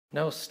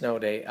No snow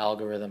day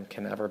algorithm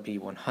can ever be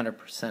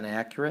 100%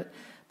 accurate,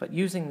 but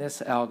using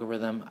this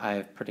algorithm,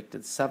 I've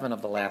predicted 7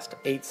 of the last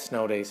 8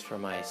 snow days for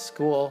my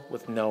school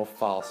with no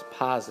false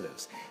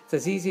positives. It's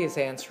as easy as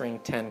answering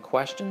 10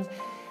 questions,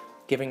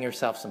 giving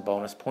yourself some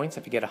bonus points.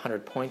 If you get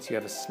 100 points, you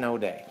have a snow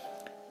day.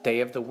 Day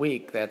of the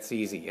week, that's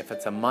easy. If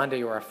it's a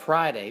Monday or a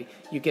Friday,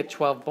 you get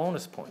 12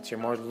 bonus points. You're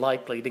more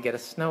likely to get a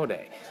snow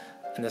day.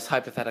 In this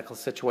hypothetical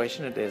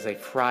situation, it is a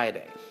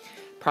Friday.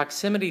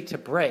 Proximity to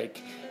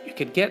break, you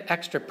could get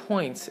extra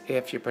points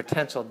if your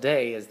potential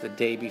day is the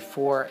day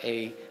before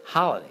a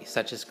holiday,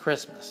 such as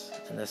Christmas.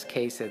 In this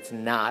case, it's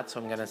not, so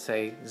I'm going to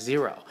say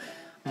 0.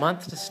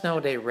 Month to snow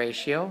day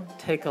ratio,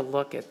 take a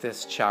look at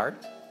this chart.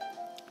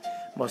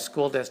 Most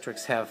school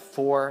districts have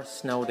 4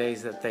 snow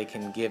days that they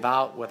can give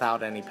out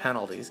without any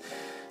penalties.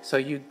 So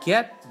you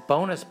get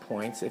bonus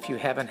points if you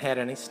haven't had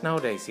any snow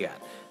days yet.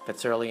 If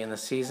it's early in the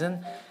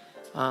season,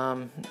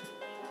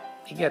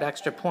 you get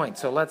extra points.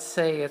 So let's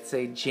say it's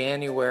a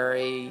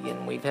January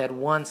and we've had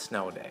 1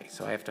 snow day.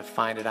 So I have to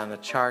find it on the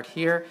chart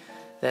here.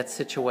 That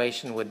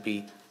situation would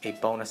be a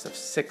bonus of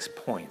 6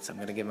 points. I'm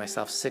going to give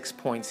myself 6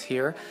 points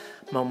here.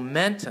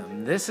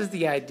 Momentum, this is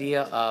the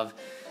idea of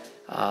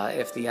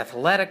if the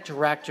athletic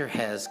director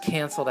has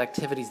canceled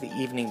activities the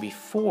evening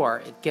before,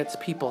 it gets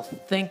people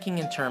thinking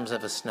in terms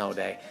of a snow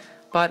day.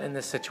 But in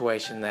this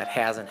situation, that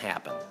hasn't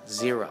happened.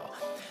 0.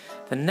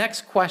 The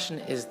next question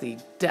is the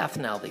death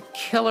knell, the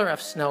killer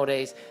of snow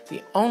days,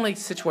 the only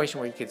situation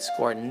where you could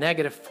score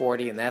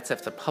 -40, and that's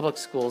if the public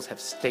schools have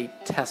state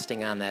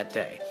testing on that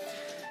day.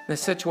 In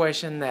this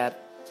situation, that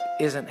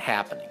isn't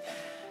happening.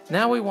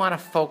 Now we want to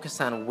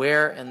focus on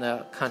where in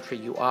the country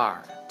you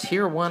are.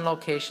 Tier 1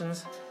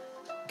 locations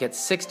get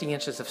 60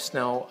 inches of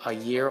snow a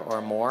year or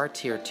more.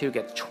 Tier 2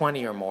 get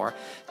 20 or more.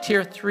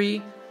 Tier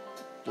 3,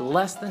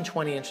 less than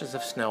 20 inches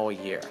of snow a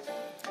year.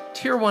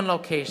 Tier 1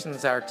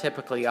 locations are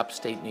typically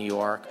upstate New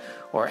York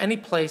or any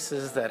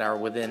places that are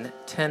within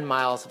 10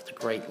 miles of the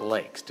Great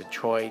Lakes,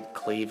 Detroit,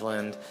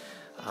 Cleveland,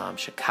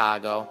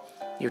 Chicago.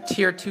 Your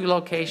Tier 2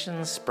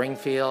 locations,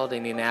 Springfield,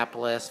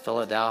 Indianapolis,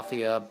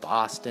 Philadelphia,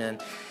 Boston.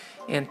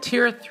 And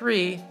Tier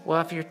 3,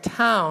 well, if your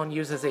town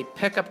uses a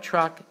pickup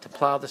truck to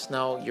plow the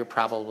snow, you're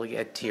probably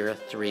a Tier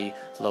 3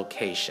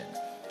 location.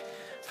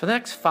 For the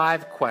next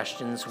 5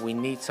 questions, we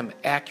need some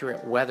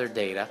accurate weather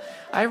data.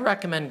 I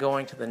recommend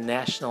going to the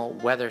National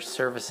Weather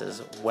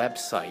Service's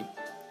website,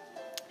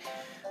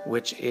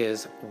 which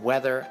is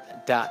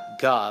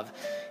weather.gov.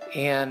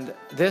 And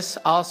this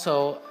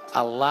also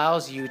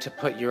allows you to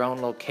put your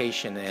own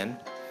location in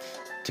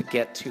to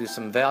get to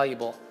some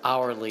valuable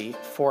hourly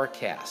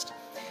forecast.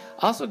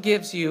 Also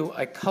gives you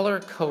a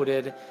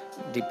color-coded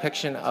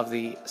depiction of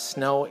the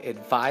snow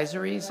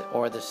advisories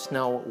or the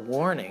snow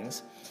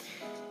warnings.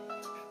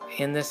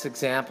 In this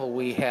example,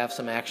 we have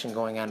some action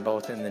going on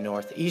both in the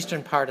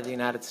northeastern part of the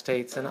United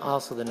States and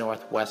also the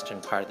northwestern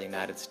part of the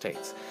United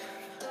States.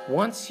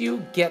 Once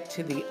you get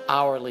to the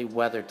hourly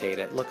weather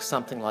data, it looks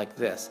something like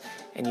this,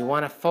 and you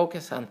want to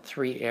focus on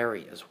 3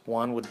 areas.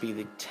 One would be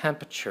the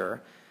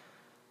temperature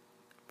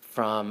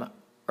from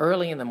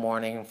early in the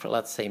morning, for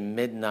let's say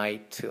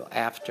midnight to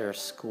after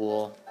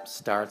school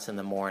starts in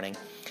the morning.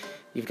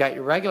 You've got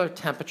your regular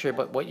temperature,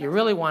 but what you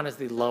really want is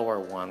the lower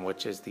one,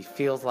 which is the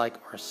feels like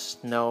or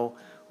snow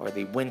or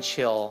the wind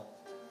chill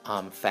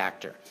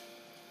factor.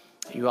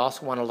 You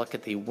also want to look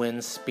at the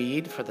wind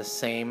speed for the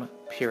same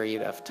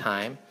period of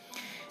time.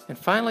 And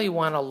finally, you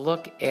want to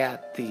look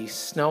at the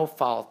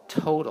snowfall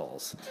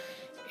totals.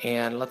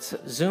 And let's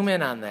zoom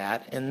in on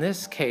that. In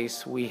this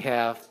case, we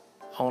have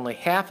only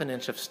 ½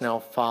 inch of snow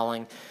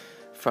falling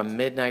from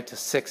midnight to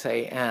 6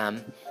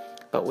 a.m.,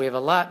 but we have a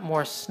lot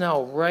more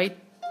snow right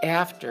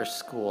after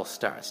school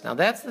starts. Now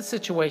that's the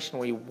situation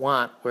we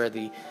want, where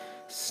the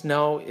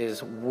snow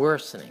is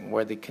worsening,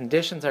 where the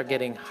conditions are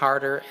getting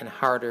harder and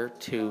harder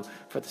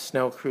for the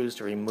snow crews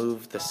to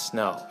remove the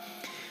snow.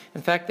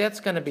 In fact, that's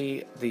going to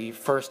be the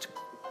first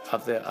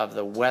of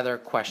the weather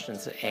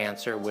questions to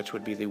answer, which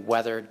would be the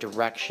weather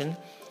direction.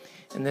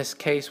 In this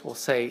case, we'll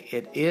say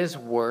it is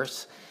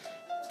worse.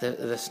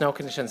 The snow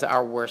conditions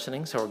are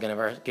worsening, so we're going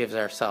to give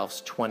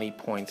ourselves 20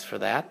 points for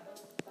that.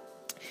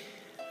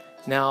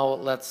 Now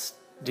let's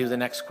do the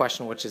next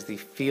question, which is the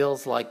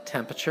feels like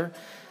temperature.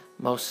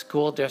 Most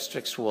school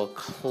districts will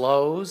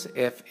close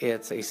if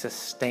it's a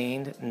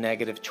sustained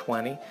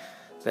 -20.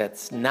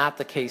 That's not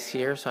the case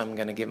here, so I'm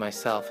going to give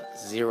myself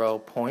 0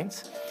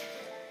 points.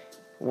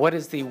 What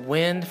is the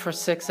wind for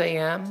 6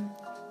 a.m.?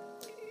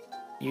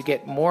 You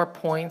get more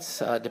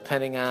points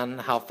depending on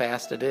how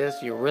fast it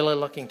is. You're really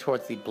looking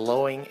towards the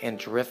blowing and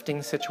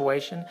drifting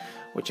situation,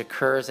 which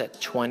occurs at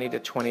 20 to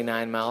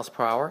 29 miles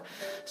per hour.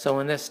 So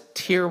in this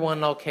Tier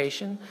 1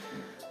 location,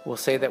 we'll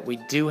say that we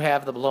do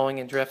have the blowing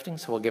and drifting,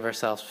 so we'll give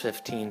ourselves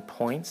 15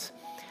 points.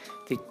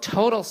 The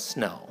total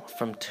snow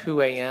from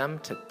 2 a.m.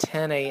 to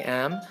 10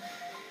 a.m.,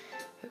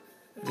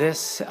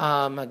 this,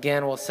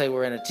 again, we'll say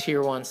we're in a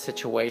Tier 1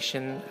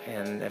 situation,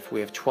 and if we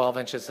have 12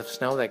 inches of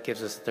snow, that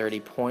gives us 30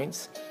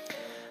 points.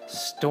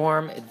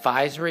 storm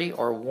advisory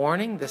or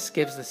warning. This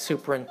gives the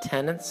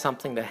superintendent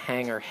something to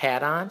hang her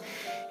hat on.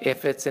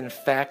 If it's in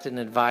fact an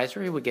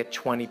advisory, we get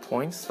 20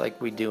 points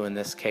like we do in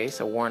this case.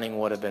 A warning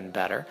would have been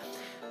better.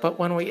 But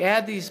when we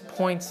add these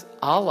points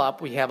all up,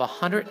 we have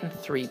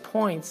 103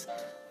 points.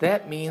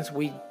 That means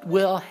we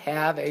will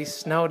have a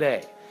snow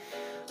day.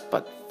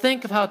 But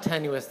think of how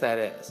tenuous that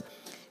is.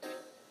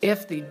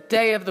 If the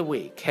day of the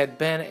week had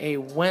been a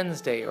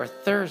Wednesday or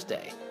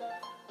Thursday,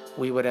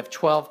 we would have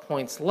 12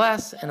 points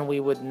less and we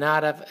would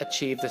not have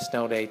achieved the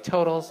snow day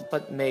totals,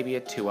 but maybe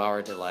a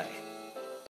 2-hour delay.